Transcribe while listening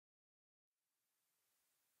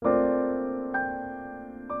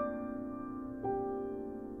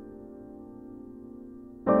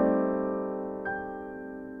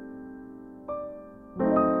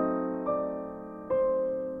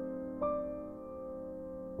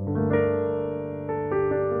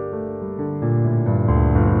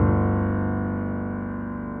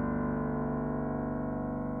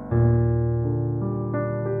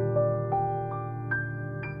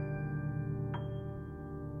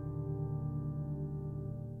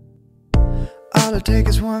All it takes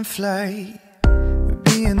is one flight,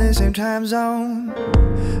 be in the same time zone.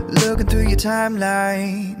 Looking through your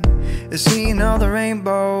timeline, seeing all the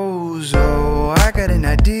rainbows. Oh, I got an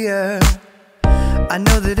idea. I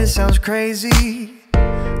know that it sounds crazy,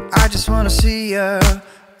 I just wanna see ya.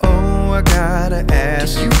 Oh, I gotta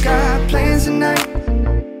ask, you got plans tonight?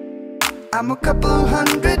 I'm a couple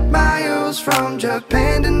 100 miles from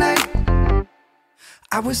Japan tonight.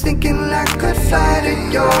 I was thinking I could fly to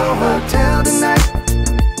your hotel tonight,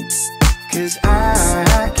 'cause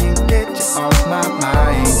I can't get you off my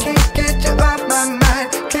mind. Can't get you off my mind.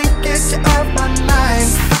 Can't get you off my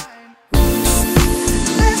mind.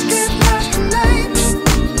 Let's get lost tonight.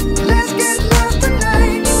 Let's get lost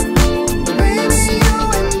tonight. Baby, you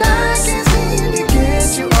and I can't seem to get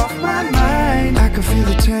you off my mind. I can feel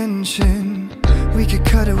the tension, we could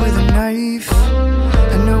cut it with a knife.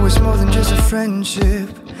 I know it's more than just a friendship.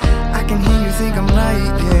 I can hear you think I'm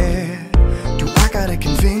right, yeah. Do I gotta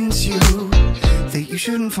convince you that you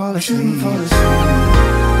shouldn't fall asleep?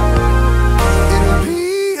 It'll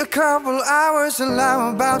be a couple hours till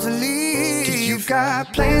I'm about to leave. 'Cause you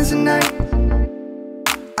got plans tonight.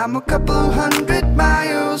 I'm a couple 100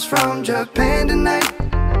 miles from Japan tonight.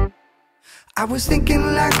 I was thinking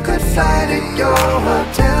I could fly to your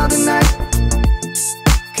hotel tonight,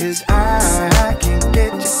 'cause I can't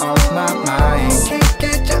get you off my mind. Can't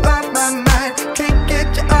get you off my mind. Can't get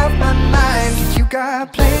you off my mind. You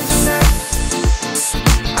got plans tonight.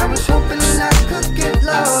 I was hoping I could get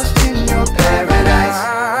lost in your paradise.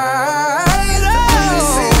 The only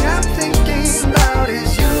thing I'm thinking about is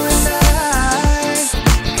you and I,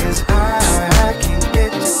 'cause I can't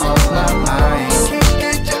get you off my mind. Can't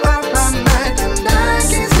get you off my mind. And I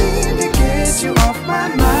can't seem to get you off my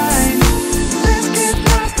mind. Let's get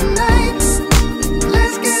lost tonight.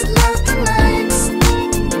 Let's get lost tonight.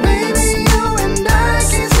 Baby, you and I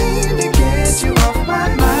can't seem to get you off my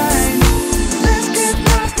mind. Let's get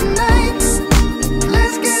lost tonight.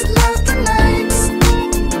 Let's get lost tonight.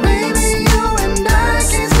 Baby, you and I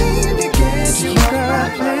can't seem to get you off my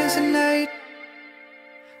plans tonight.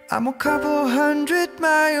 I'm a couple 100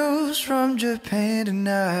 miles from Japan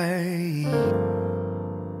tonight.